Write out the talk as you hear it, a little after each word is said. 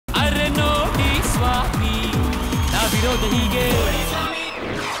navirode heege.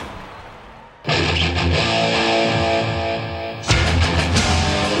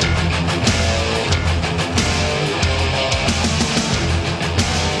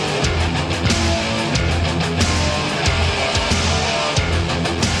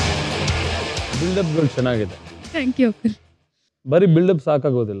 ಬಿಲ್ಡಪ್ಗಳು ಚೆನ್ನಾಗಿದೆ. Thank you uncle. ಬರೀ build up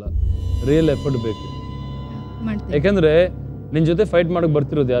ಸಾಕಾಗೋದಿಲ್ಲ, real effort ಬೇಕು. ಯಾಕೆಂದ್ರೆ ನಿನ್ನ ಜೊತೆ ಫೈಟ್ ಮಾಡಕ್ಕೆ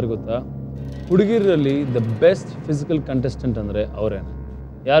ಬರ್ತಿರೋದು ಯಾರು ಗೊತ್ತಾ? ಹುಡುಗಿರಲ್ಲಿ ದ ಬೆಸ್ಟ್ ಫಿಸಿಕಲ್ ಕಂಟೆಸ್ಟೆಂಟ್ ಅಂದ್ರೆ ಅವರೇನೆ.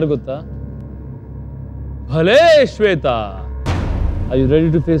 ಯಾರು ಗೊತ್ತಾ? ಭಲೇ Shweta. Are you ready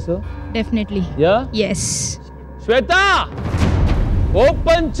to face? Definitely. Yeah? S. Shweta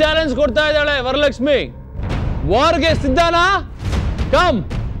open challenge ಕೊಡ್ತಾ ಇದ್ದಾಳೆ ವರಲಕ್ಷ್ಮಿ. ವಾರ್ಗೆ ಸಿದ್ಧಾನಾ? ಕಮ್.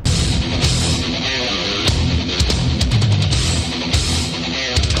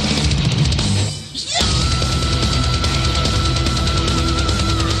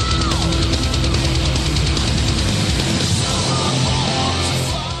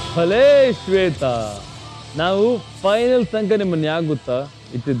 ಭಲೇ ಶ್ವೇತಾ, ನಾವು ಫೈನಲ್ ತನಕ ನಿಮ್ಮನ್ನು ಯಾಕೆ ಗೊತ್ತಾ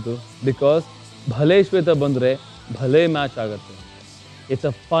ಇಟ್ಟಿದ್ದು? ಬಿಕಾಸ್ ಭಲೇ ಶ್ವೇತಾ ಬಂದರೆ ಭಲೇ ಮ್ಯಾಚ್ ಆಗುತ್ತೆ. It's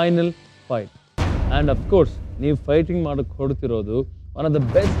a final fight and of course ನೀವು ಫೈಟಿಂಗ್ ಮಾಡೋಕ್ಕೆ ಹೊಡ್ತಿರೋದು one of the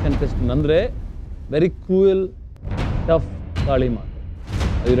best contestant. ಅಂದರೆ ವೆರಿ ಕ್ರೂಯಲ್ ಟಫ್ ಕಾಳಿ ಮಾತು.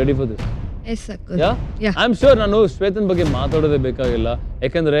 Are you ready for this? Yes uncle. Yeah, I am sure ನಾನು ಶ್ವೇತನ್ ಬಗ್ಗೆ ಮಾತಾಡೋದೇ ಬೇಕಾಗಿಲ್ಲ.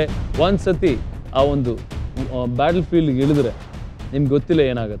 ಯಾಕೆಂದರೆ ಒಂದು ಸತಿ ಆ ಒಂದು ಬ್ಯಾಟಲ್ ಫೀಲ್ಡ್ಗೆ ಇಳಿದ್ರೆ ನಿಮ್ಗೆ ಗೊತ್ತಿಲ್ಲ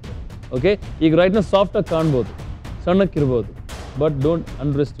ಏನಾಗುತ್ತೆ. ಓಕೆ, ಈಗ ರೈಟ್ನ ಸಾಫ್ಟಾಗಿ ಕಾಣ್ಬೋದು, ಸಣ್ಣಕ್ಕಿರ್ಬೋದು, but don't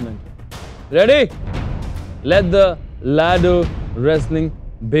under estimate. Ready? Let the ಲ್ಯಾಡೋ wrestling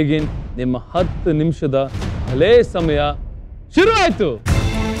begin. ನಿಮ್ಮ 10 ನಿಮಿಷದ ಹಳೇ ಸಮಯ ಶುರು ಆಯ್ತು.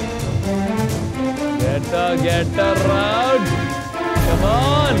 ಗೆಟ್ ರೌಡ್. Come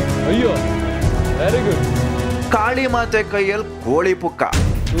on. ಅಯ್ಯೋ, ವೆರಿ ಗುಡ್. ಕಾಳಿ ಮಾತೆ ಕೈಯಲ್ಲಿ ಕೋಳಿ ಪುಕ್ಕ.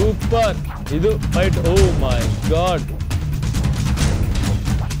 ಸೂಪರ್. ಇದು ಫೈಟ್. ಓ ಮೈ ಗಾಡ್.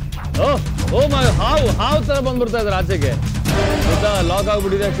 ಓ ಮೈ, ಹಾವು ತರ ಬಂದ್ಬಿಡ್ತಾ ಇದ್ದಾರೆ ಆಚೆಗೆ. ಶ್ವೇತಾ ಲಾಕ್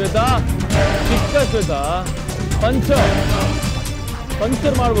ಆಗ್ಬಿಟ್ಟಿದೆ. ಶ್ವೇತಾ ಚಿಕ್ಕ ಶ್ವೇತಾ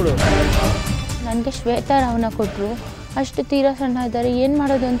ಪಂಚರ್ ಮಾಡ್ಬಿಡು. ನನಗೆ ಶ್ವೇತಾರಾವ್ನ ಕೊಟ್ಟರು. ಅಷ್ಟು ತೀರಾ ಸಣ್ಣ ಇದ್ದಾರೆ, ಏನು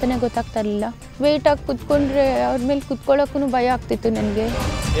ಮಾಡೋದು ಅಂತಲೇ ಗೊತ್ತಾಗ್ತಾ ಇರಲಿಲ್ಲ. ವೆಯ್ಟಾಗಿ ಕುತ್ಕೊಂಡ್ರೆ ಅವ್ರ ಮೇಲೆ ಕುತ್ಕೊಳ್ಳೋಕ್ಕೂ ಭಯ ಆಗ್ತಿತ್ತು ನನಗೆ.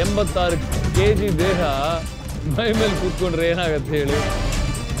 86 kg ದೇಹ ಮೈ ಮೇಲೆ ಕೂತ್ಕೊಂಡ್ರೆ ಏನಾಗತ್ತೆ ಹೇಳಿ?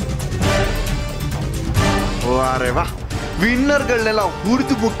 ವಾರೆ ವಾ, ವಿನ್ನರ್ಗಳನ್ನೆಲ್ಲ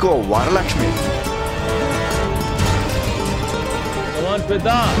ಹುರಿದು ಮುಕ್ಕೋ Varalakshmi. Come on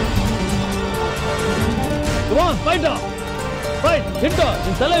Shweta, come on, fight hit.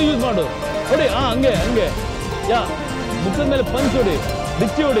 ನಿನ್ ತಲೆ ಯೂಸ್ ಮಾಡು, ಹೊಡಿ. ಹಂಗೆ ಯಾ, ಮುಖದ ಮೇಲೆ ಪಂಚ್ ಹೊಡಿ,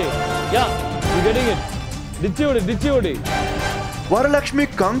 ಡಿಚ್ಚಿ ಹೊಡಿ. ಯಾ, ಯು ಗೆಟಿಂಗ್ ಇಟ್. ಡಿಚ್ಚಿ ಹೊಡಿ. ವರಲಕ್ಷ್ಮಿ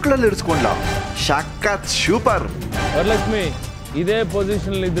ಕಂಕ್ಳಲ್ಲಿ ಇರಿಸ್ಕೊಂಡ್ಲ. ಶಕ್ಕತ್ ಸೂಪರ್. ವರಲಕ್ಷ್ಮಿ ಇದೇ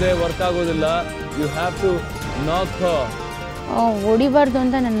ಪೊಸಿಷನ್ ಇದ್ರೆ ವರ್ಕ್ ಆಗೋದಿಲ್ಲ. ಯು ಹ್ಯಾವ್ ಟು ನಾಕ್ ಹರ್. ಹೊಡಿಬಾರ್ದು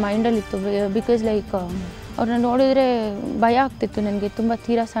ಅಂತ ನನ್ನ ಮೈಂಡಲ್ಲಿತ್ತು. ಬಿಕಾಸ್ ಲೈಕ್ ಅವ್ರನ್ನ ನೋಡಿದ್ರೆ ಭಯ ಆಗ್ತಿತ್ತು ನನಗೆ, ತುಂಬ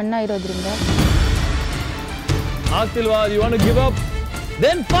ತೀರಾ ಸಣ್ಣ ಇರೋದ್ರಿಂದ. ಆಗ್ತಿಲ್ವಾ? You want to give up?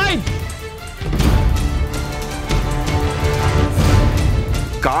 Then fight.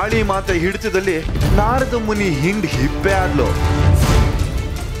 Kali ಮಾತೆ ಹಿಡಿತದಲ್ಲಿ ನಾರದ ಮುನಿ ಹಿಂಡ್ ಹಿಪ್ಪೆ ಆದ್ಲು.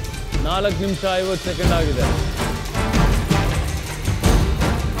 4 ನಿಮಿಷ 50 ಸೆಕೆಂಡ್ ಆಗಿದೆ.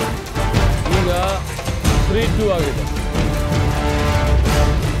 ಈಗ 3-2 ಆಗಿದೆ.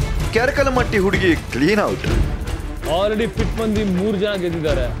 ಕೆರಕಲಮಟ್ಟಿ ಹುಡುಗಿ ಕ್ಲೀನ್ ಔಟ್. ಆಲ್ರೆಡಿ ಫಿಟ್ ಮಂದಿ 3 ಜನ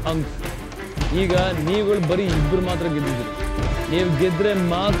ಗೆದ್ದಿದ್ದಾರೆ. ಈಗ ನೀವುಗಳು ಬರೀ 2 ಮಾತ್ರ ಗೆದ್ದಿದ್ದೀರಿ. ನೀವು ಗೆದ್ರೆ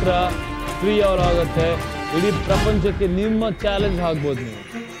ಮಾತ್ರ ಫ್ರೀ ಅವರ್ ಆಗುತ್ತೆ. ಇಡೀ ಪ್ರಪಂಚಕ್ಕೆ ನಿಮ್ಮ ಚಾಲೆಂಜ್ ಆಗ್ಬೋದು ನೀವು.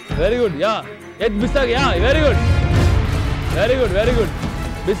 Very good. ಯಾ, ಎತ್ ಬಿಸಾಕ್. ಯಾ, ವೆರಿ ಗುಡ್.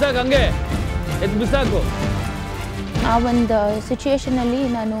 ಬಿಸಾಕ್, ಹಂಗೆ ಎತ್ ಬಿಸಾಕು. ಆ ಒಂದು ಸಿಚುವೇಶನಲ್ಲಿ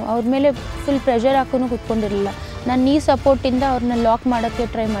ನಾನು ಅವ್ರ ಮೇಲೆ ಫುಲ್ ಪ್ರೆಷರ್ ಹಾಕೊಂಡು ಕೂತ್ಕೊಂಡಿರಲಿಲ್ಲ. ನಾನು ನೀ ಸಪೋರ್ಟಿಂದ ಅವ್ರನ್ನ ಲಾಕ್ ಮಾಡೋಕ್ಕೆ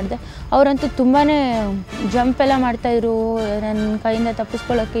ಟ್ರೈ ಮಾಡಿದೆ. ಅವರಂತೂ ತುಂಬಾ ಜಂಪ್ ಎಲ್ಲ ಮಾಡ್ತಾಯಿದ್ರು, ನನ್ನ ಕೈಯಿಂದ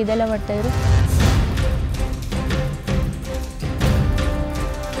ತಪ್ಪಿಸ್ಕೊಳ್ಳೋಕ್ಕೆ ಇದೆಲ್ಲ ಮಾಡ್ತಾಯಿದ್ರು.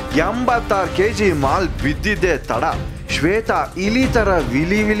 86 kg ಮಾಲ್ ಬಿದ್ದಿದ್ದೆ ತಡ. ಶ್ವೇತಾ ಇಲಿ ತರ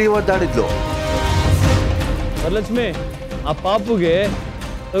ವಿಲಿ ಒದ್ದಾಡಿದ್ಲು. ವರಲಕ್ಷ್ಮಿ, ಆ ಪಾಪುಗೆ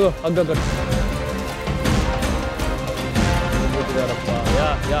ತಗೋ ಹಗ್ಗ ಕಟ್ಟು.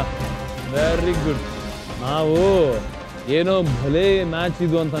 ಯಾ, ವೆರಿ ಗುಡ್. ನಾವು ಏನೋ ಭಲೇ ಮ್ಯಾಚ್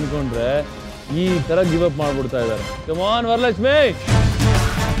ಇದು ಅಂತ ಅನ್ಕೊಂಡ್ರೆ ಈ ತರ ಗಿವ್ ಅಪ್ ಮಾಡ್ಬಿಡ್ತಾ ಇದ್ದಾರೆ. Come on Varalakshmi.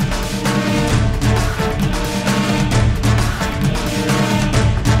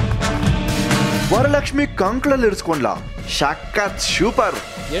 Varalakshmi ಕಂಕ್ಳಲ್ಲಿ ಇರಿಸ್ಕೊಂಡ್ಲ. ಶಕ್ಕತ್ super.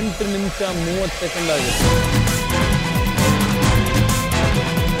 8 ನಿಮಿಷ 30 ಸೆಕೆಂಡ್ ಆಗಿದೆ.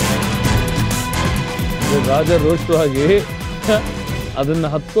 ರಾಜ ರೋಷ್ಟವಾಗಿ ಅದನ್ನ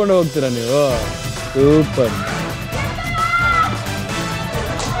ಹತ್ಕೊಂಡು ಹೋಗ್ತೀರಾ ನೀವು. ಸೂಪರ್.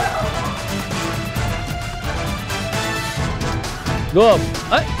 Go up.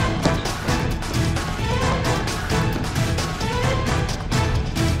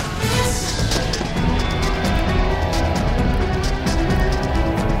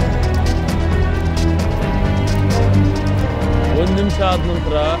 ಒಂದು ನಿಮಿಷ ಆದ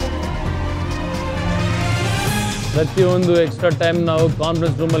ನಂತರ ಪ್ರತಿಯೊಂದು ಎಕ್ಸ್ಟ್ರಾ ಟೈಮ್ ನಾವು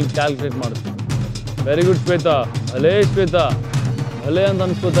ಕಾನ್ಫರೆನ್ಸ್ ರೂಮಲ್ಲಿ ಕ್ಯಾಲ್ಕುಲೇಟ್ ಮಾಡ್ತೀವಿ. Very good Shweta. ಅಲೇ ಶ್ವೇತಾ, ಅಲೇ ಅಂತ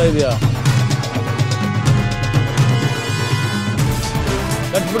ಅನ್ಸ್ಕೋತಾ ಇದೆಯಾ?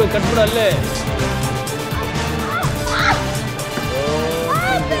 ಕಟ್ಬಿಡು ಅಲ್ಲೇ.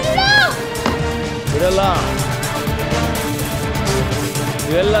 ಬಿಡಲ್ಲ.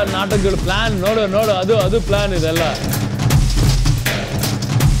 ಇವೆಲ್ಲ ನಾಟಕಗಳು ಪ್ಲಾನ್. ನೋಡು ಅದು ಪ್ಲಾನ್ ಇದೆಲ್ಲ.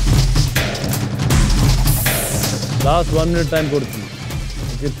 ಲಾಸ್ಟ್ 1 minute ಟೈಮ್ ಕೊಡ್ತೀನಿ.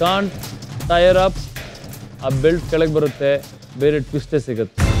 You can't tyre up. ಆ ಬೆಲ್ಟ್ ಕೆಳಗೆ ಬರುತ್ತೆ, ಬೇರೆ ಟ್ವಿಸ್ಟೇ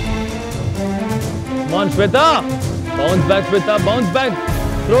ಸಿಗುತ್ತೆ. ಮಾನ್ Shweta, bounce back Shweta, bounce back.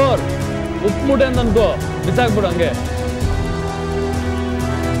 ಥ್ರೋರ್ ಉಪ್ಪು ಮುಟ್ಟೆ ಅಂತ ಅನ್ಕೋ, ಬಿಸಾಕ್ಬಿಡು ಹಂಗೆ.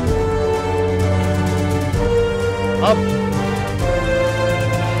 Up,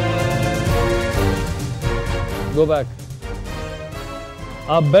 go back.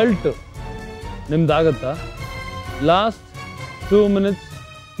 ಆ ಬೆಲ್ಟ್ ನಿಮ್ದಾಗತ್ತಾ? Last 2 minutes.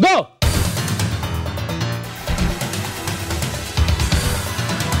 ಗೋ.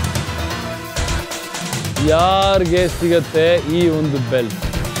 ಯಾರಿಗೆ ಸಿಗತ್ತೆ ಈ ಒಂದು ಬೆಲ್ಟ್?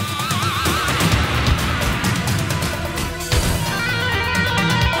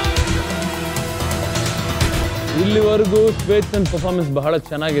 ಇಲ್ಲಿವರೆಗೂ ಶ್ವೇತನ್ ಪರ್ಫಾರ್ಮೆನ್ಸ್ ಬಹಳ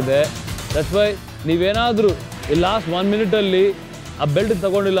ಚೆನ್ನಾಗಿದೆ. ದಟ್ಸ್ ವೈ ನೀವೇನಾದರೂ ಈ ಲಾಸ್ಟ್ 1 minute ಅಲ್ಲಿ ಆ ಬೆಲ್ಟ್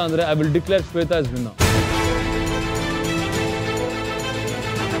ತಗೊಂಡಿಲ್ಲ ಅಂದ್ರೆ I will declare Shweta is winner.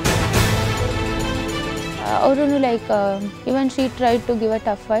 ಅವರು like even she try to give a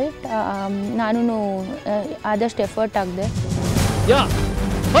tough fight. ನಾನು ಆದಷ್ಟು ಎಫರ್ಟ್ ಆಗದೆ. ಯಾ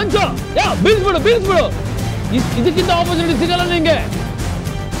ಪಂಚ, ಯಾ ಬೀಳ್ಸ್ಬಿಡು. ಇದಕ್ಕಿಂತ ಆಪರ್ಚುನಿಟಿ ಸಿಗಲ್ಲ ನಿಂಗೆ.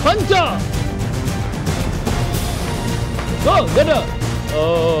 ಪಂಚ, ಗೋ ಗೆಟ್.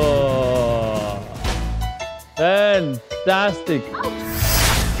 ಫ್ಯಾಂಟಾಸ್ಟಿಕ್.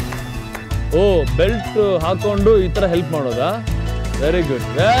 ಬೆಲ್ಟ್ ಹಾಕೊಂಡು ಈ ತರ ಹೆಲ್ಪ್ ಮಾಡೋದಾ? Very good.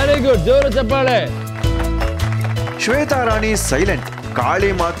 ಜೋರು ಚಪ್ಪಾಳೆ. ಶ್ವೇತಾ ರಾಣಿ ಸೈಲೆಂಟ್, ಕಾಳಿ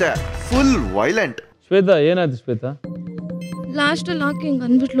ಮಾತೆ ಫುಲ್ ವೈಲೆಂಟ್. ಶ್ವೇತಾ ಏನಾಯ್ತು ಶ್ವೇತಾ? ಲಾಸ್ಟ್ ಅಲ್ಲಿ ಹಾಕಿ ಹಿಂಗೆ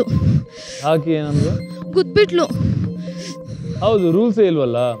ಅಂದ್ಬಿಟ್ಲು. ಹಾಕಿ ಏನಂದ್ರು? ಗುದ್ಬಿಟ್ಲು. ಹೌದು, ರೂಲ್ಸೇ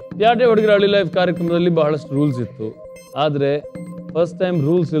ಇಲ್ವಲ್ಲ. ಯಾಟೆ ಹುಡುಗರ ಹಳ್ಳಿ ಲೈಫ್ ಕಾರ್ಯಕ್ರಮದಲ್ಲಿ ಬಹಳಷ್ಟು ರೂಲ್ಸ್ ಇತ್ತು. ಆದ್ರೆ ಫಸ್ಟ್ ಟೈಮ್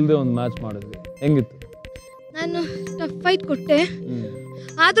ರೂಲ್ಸ್ ಇಲ್ಲದೆ ಒಂದು ಮ್ಯಾಚ್ ಮಾಡಿದ್ವಿ. ಹೆಂಗಿತ್ತು? ನಾನು ಟಫ್ ಫೈಟ್ ಕೊಟ್ಟೆ,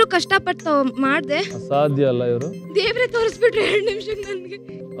 ಆದ್ರೂ ಕಷ್ಟಪಟ್ಟು ಮಾಡಿದೆ. ಸಾಧ್ಯ ಅಲ್ಲ ಇವರು. ದೇವ್ರೆ ತೋರಿಸ್ಬಿಟ್ರೆ 2 ನಿಮಿಷಕ್ಕೆ ನನಗೆ.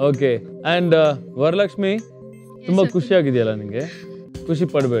 ಓಕೆ. ಅಂಡ್ ವರಲಕ್ಷ್ಮಿ, ತುಂಬಾ ಖುಷಿಯಾಗಿದೆಯಲ್ಲ ನಿಂಗೆ? ಖುಷಿ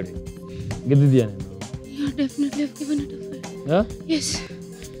ಪಡಬೇಡಿ, ಗೆದ್ದಿದ್ಯಾ ನೀನು? Definitely I've given it a fight. Yeah? Yes.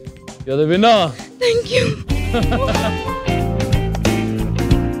 You're the winner. Thank you.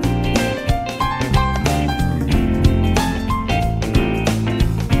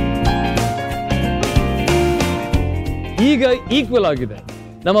 ಈಗ ಈಕ್ವಲ್ ಆಗಿದೆ.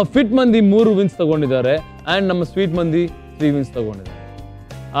 ನಮ್ಮ ಫಿಟ್ ಮಂದಿ 3 ವಿನ್ಸ್ ತಗೊಂಡಿದ್ದಾರೆ ಅಂಡ್ ನಮ್ಮ ಸ್ವೀಟ್ ಮಂದಿ 3 ವಿನ್ಸ್ ತಗೊಂಡಿದ್ದಾರೆ.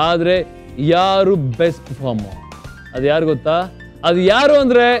 ಆದ್ರೆ ಯಾರು ಬೆಸ್ಟ್ ಪರ್ಫಾರ್ಮರ್ ಅದು ಯಾರು ಗೊತ್ತಾ? ಅದು ಯಾರು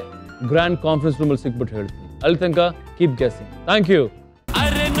ಅಂದ್ರೆ ಗ್ರ್ಯಾಂಡ್ ಕಾನ್ಫರೆನ್ಸ್ ರೂಮ್ ಅಲ್ಲಿ ಸಿಕ್ಬಿಟ್ಟು ಹೇಳ್ತೀನಿ. ಅಲ್ಲಿ ತನಕ ಕೀಪ್ ಗೆಸ್ಸಿಂಗ್. Thank you.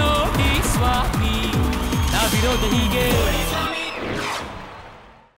 ಅರೆ ನೋಡಿ ಸ್ವಾಮಿ, ನಾವಿರೋದು ಹೀಗೆ.